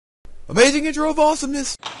Amazing intro of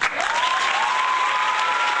awesomeness!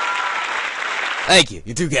 Thank you,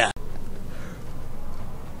 you too got.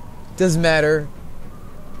 Doesn't matter.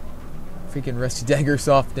 Freaking Rusty Dager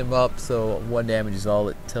softened him up, so 1 damage is all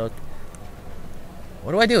it took.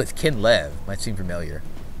 What do I do with Kin Lev? Might seem familiar.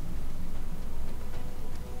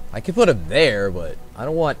 I could put him there, but I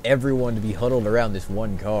don't want everyone to be huddled around this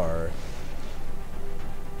one car.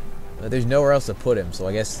 But there's nowhere else to put him, so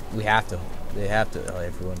I guess we have to. They have to. Oh,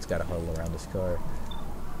 everyone's got to huddle around this car.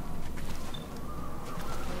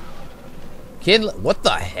 What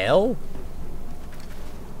the hell?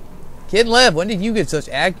 Kin Lev, when did you get such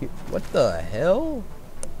accurate? What the hell?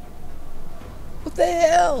 What the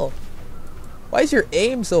hell? Why is your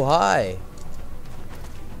aim so high?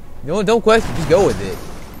 You know what? Don't question. Just go with it.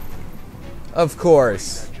 Of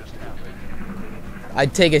course.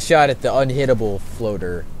 I'd take a shot at the unhittable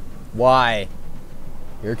floater. Why?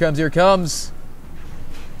 Here it comes, here it comes.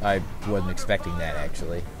 I wasn't expecting that,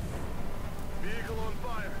 actually.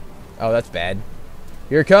 Oh, that's bad.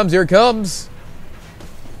 Here it comes, here it comes.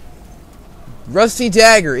 Rusty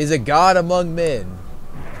Dager is a god among men.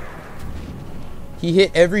 He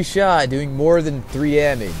hit every shot doing more than 3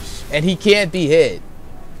 damage. And he can't be hit.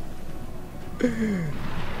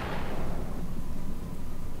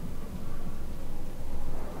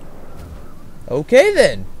 Okay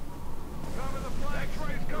then.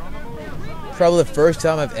 Probably the first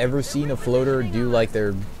time I've ever seen a floater do like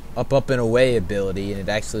their up and away ability, and it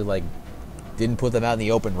actually like didn't put them out in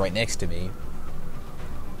the open right next to me.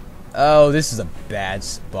 Oh, this is a bad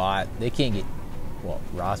spot. They can't get, well,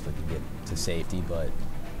 Rospa can get to safety, but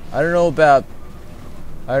I don't know about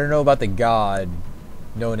the god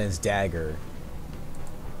known as Dagger.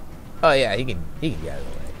 Oh yeah, he can get out of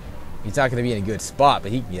the way. He's not going to be in a good spot,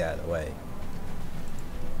 but he can get out of the way.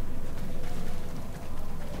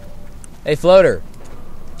 Hey, floater,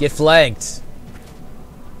 get flanked.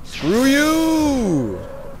 Screw you!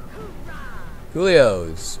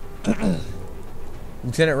 Coolios.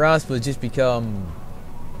 Lieutenant Rospa has just become,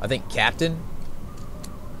 I think, captain?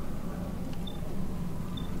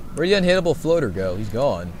 Where'd the unhittable floater go? He's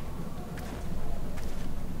gone.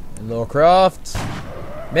 And Laura Croft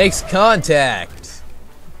makes contact.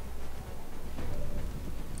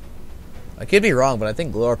 I could be wrong, but I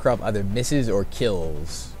think Laura Croft either misses or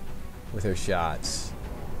kills with her shots.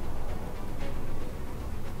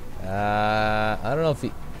 I don't know if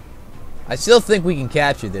he... I still think we can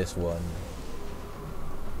capture this one.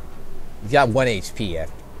 He's got 1 HP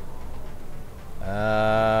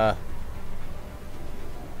after.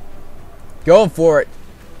 Going for it.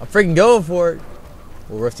 I'm freaking going for it.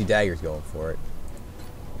 Well, Rusty Dager's going for it.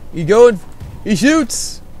 He going. He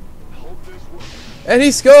shoots. And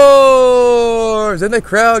he scores! And the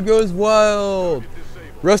crowd goes wild.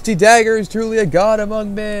 Rusty Dager is truly a god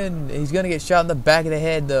among men. He's going to get shot in the back of the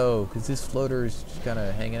head, though, because this floater is just kind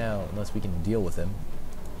of hanging out, unless we can deal with him.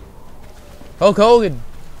 Hulk Hogan,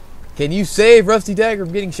 can you save Rusty Dager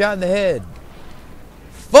from getting shot in the head?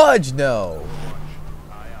 Fudge, no.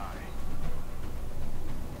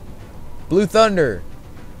 Blue Thunder.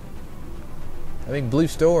 I mean, Blue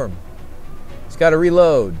Storm. It's got to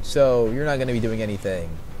reload, so you're not going to be doing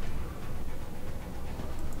anything.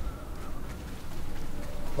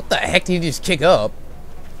 What the heck did he just kick up?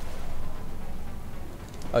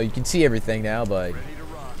 Oh, you can see everything now, but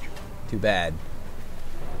too bad.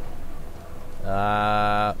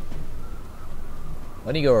 Why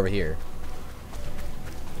don't you go over here?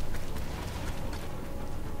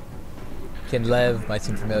 Kin Lev might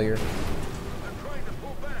seem familiar.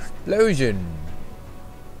 Explosion!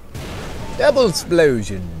 Double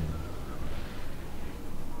explosion!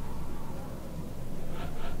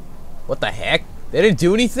 What the heck? They didn't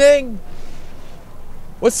do anything?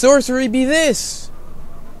 What sorcery be this?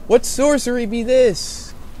 What sorcery be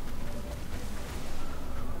this?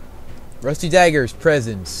 Rusty Dager's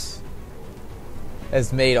presence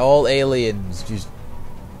has made all aliens just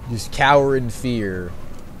cower in fear.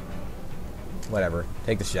 Whatever.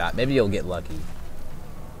 Take the shot. Maybe you'll get lucky.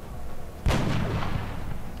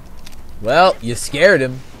 Well, you scared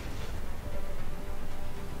him.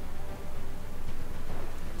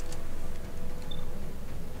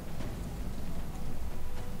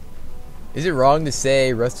 Is it wrong to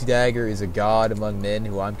say Rusty Dager is a god among men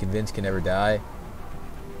who I'm convinced can never die?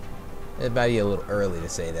 It might be a little early to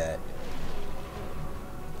say that.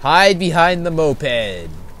 Hide behind the moped.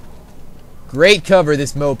 Great cover,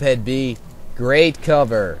 this moped be. Great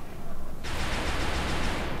cover.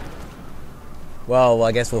 Well,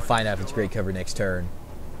 I guess we'll find out if it's great cover next turn.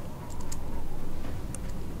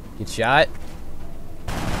 Get shot.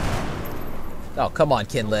 Oh, come on,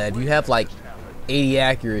 Kin Lev. You have like 80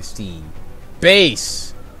 accuracy.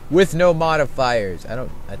 Base with no modifiers.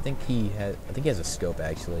 I think he has a scope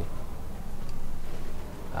actually.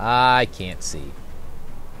 I can't see.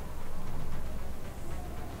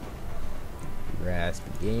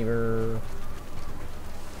 Rusty Gamer.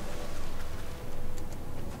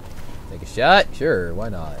 Take a shot? Sure, why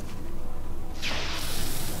not?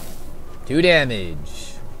 2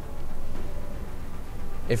 damage.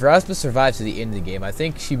 If Raspa survives to the end of the game, I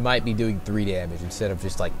think she might be doing 3 damage instead of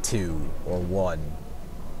just like 2 or 1.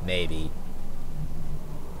 Maybe.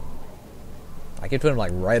 I could put him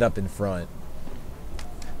like right up in front.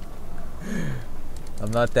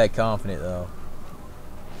 I'm not that confident though.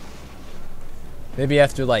 Maybe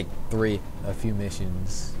after like a few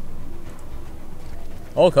missions.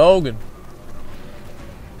 Hulk Hogan.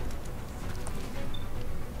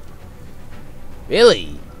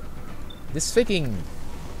 Really? This freaking...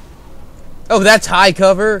 Oh, that's high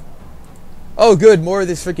cover? Oh, good. More of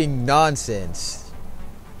this freaking nonsense.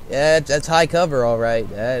 Yeah, that's high cover, alright.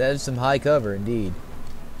 That is some high cover, indeed.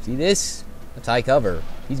 See this? That's high cover.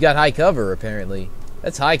 He's got high cover, apparently.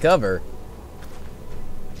 That's high cover.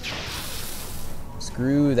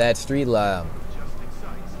 Screw that street lamp.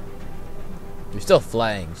 There's still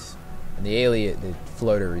flanks. And the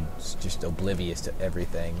floater is just oblivious to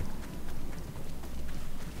everything.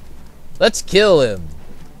 Let's kill him.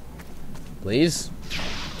 Please.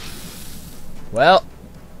 Well.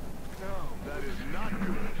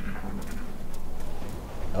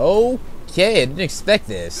 Okay, I didn't expect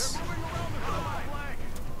this.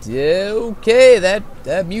 Okay, that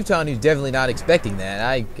Muton is definitely not expecting that.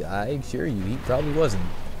 I assure you, he probably wasn't.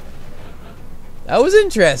 That was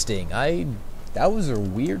interesting. That was a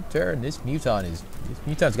weird turn. This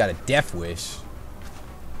Muton's got a death wish.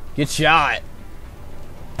 Get shot.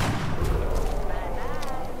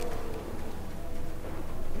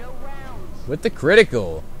 With the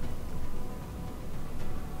critical.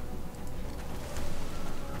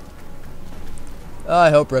 Oh, I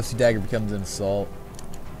hope Rusty Dager becomes an assault.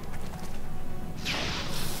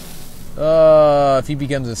 Oh, if he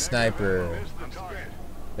becomes a sniper,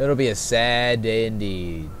 it'll be a sad day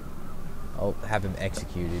indeed. I'll have him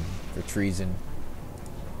executed for treason.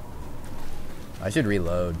 I should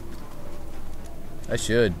reload. I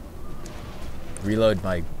should reload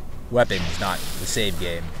my weapons, not the save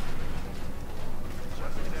game.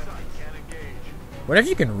 What if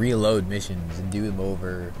you can reload missions and do them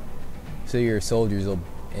over, so your soldiers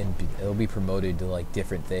will be promoted to like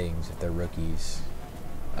different things if they're rookies?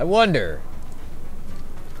 I wonder.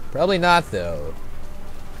 Probably not though.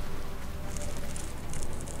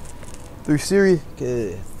 Through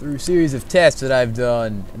series of tests that I've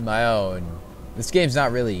done in my own, this game's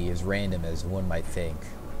not really as random as one might think.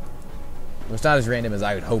 Well, it's not as random as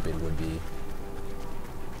I would hope it would be.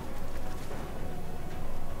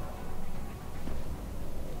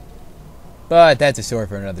 But that's a story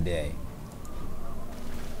for another day.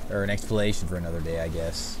 Or an explanation for another day, I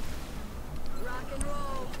guess. Rock and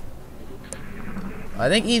roll. I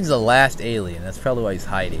think he's the last alien. That's probably why he's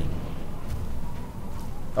hiding.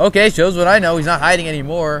 Okay, shows what I know. He's not hiding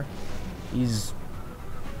anymore. He's...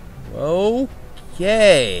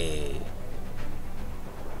 Okay.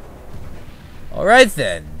 Alright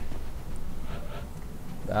then.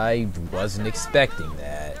 I wasn't expecting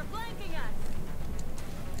that.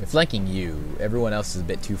 They're flanking you. Everyone else is a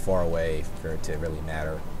bit too far away for it to really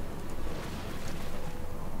matter.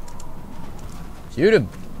 Shoot him!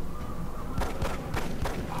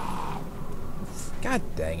 God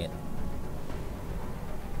dang it.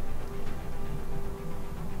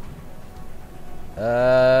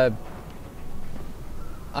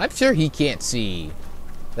 I'm sure he can't see.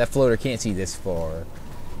 That floater can't see this far.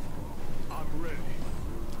 I'm ready.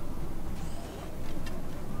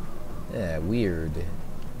 Yeah, weird.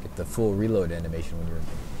 Get the full reload animation when you're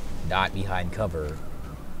not behind cover.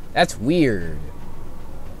 That's weird.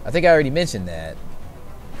 I think I already mentioned that.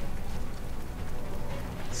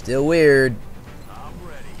 Still weird. I'm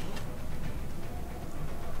ready.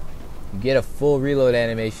 You get a full reload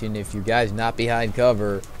animation if your guy's not behind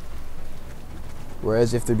cover.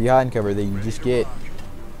 Whereas if they're behind cover, then you just get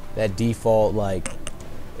that default, like,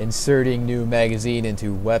 inserting new magazine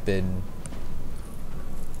into weapon.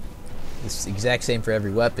 It's the exact same for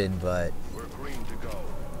every weapon, but We're green to go.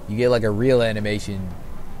 you get like a real animation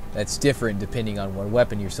that's different depending on what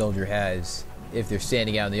weapon your soldier has if they're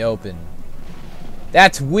standing out in the open.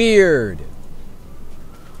 That's weird!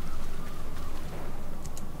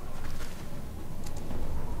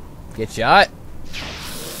 Get shot?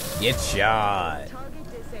 Get shot. Target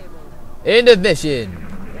disabled. End of mission.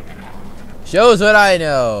 Shows what I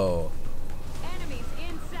know. Enemies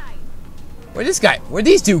in sight. Where'd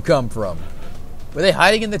these two come from? Were they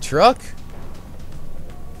hiding in the truck?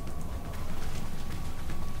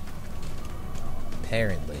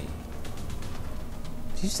 Apparently.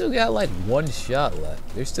 She's still got like one shot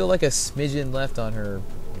left. There's still like a smidgen left on her.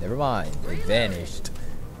 Never mind. It vanished.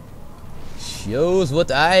 Shows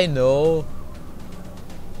what I know.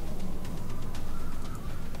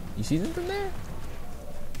 You see them from there?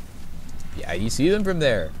 Yeah, you see them from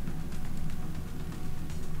there.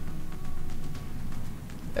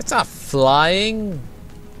 That's not flying.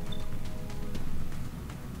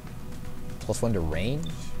 +1 to range?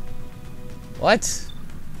 What?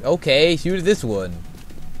 Okay, shoot at this one.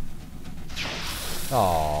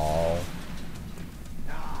 Aww.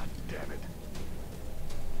 Ah, damn it.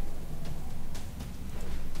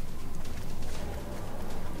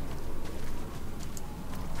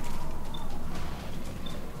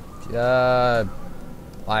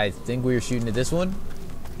 I think we were shooting at this one.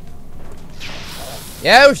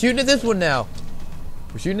 Yeah, we're shooting at this one now.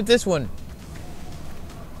 We're shooting at this one.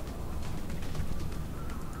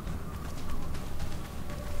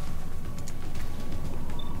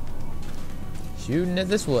 Shooting at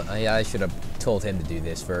this one. Oh, yeah, I should have told him to do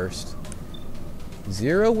this first.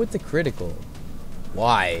 0 with the critical.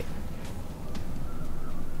 Why?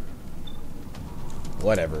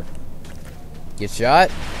 Whatever. Get shot.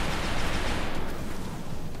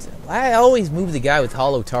 I always move the guy with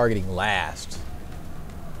hollow targeting last,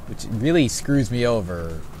 which really screws me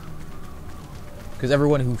over. Because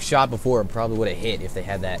everyone who shot before him probably would have hit if they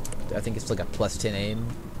had that. I think it's like a +10 aim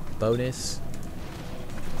bonus.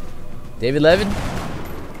 David Levin?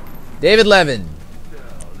 David Levin!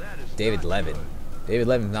 David Levin. David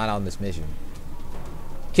Levin's not on this mission.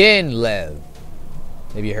 Ken Lev.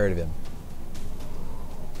 Maybe you heard of him.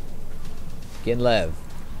 Ken Lev.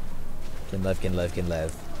 Ken Lev, Ken Lev, Ken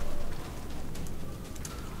Lev.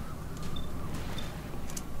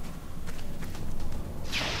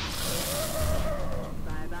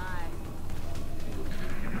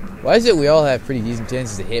 Why is it we all have pretty decent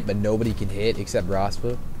chances to hit, but nobody can hit except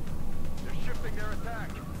Rospa? They're shifting their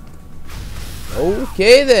attack.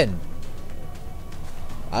 Okay then.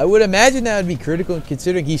 I would imagine that would be critical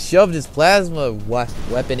considering he shoved his plasma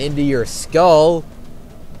weapon into your skull.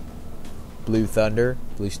 Blue Thunder,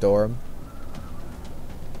 Blue Storm.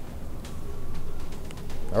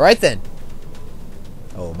 Alright then.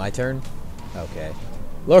 Oh, my turn? Okay.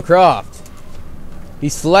 Lara Croft.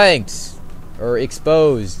 He's flanked. Or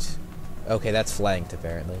exposed. Okay, that's flanked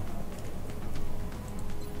apparently.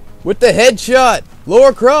 With the headshot!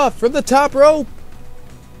 Lara Croft from the top rope!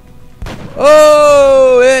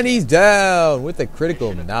 Oh, and he's down with a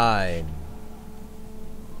critical 9.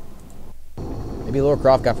 Maybe Lara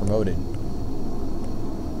Croft got promoted.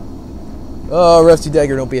 Oh, Rusty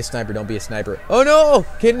Dager, don't be a sniper, don't be a sniper. Oh no!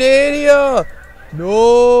 Canada!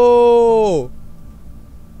 No!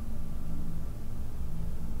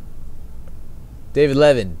 David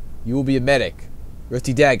Levin, you will be a medic.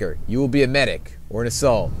 Rusty Dager, you will be a medic. Or an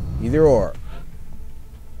assault. Either or.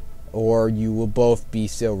 Or you will both be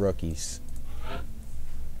still rookies.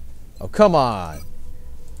 Oh, come on.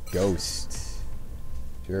 Ghost.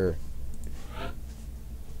 Sure.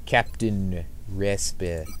 Captain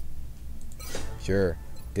Respe. Sure.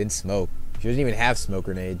 Didn't smoke. She doesn't even have smoke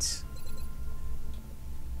grenades.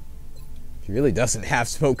 She really doesn't have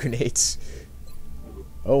smoke grenades.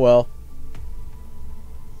 Oh well.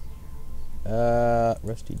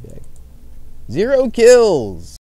 Rusty Dager. 0 kills.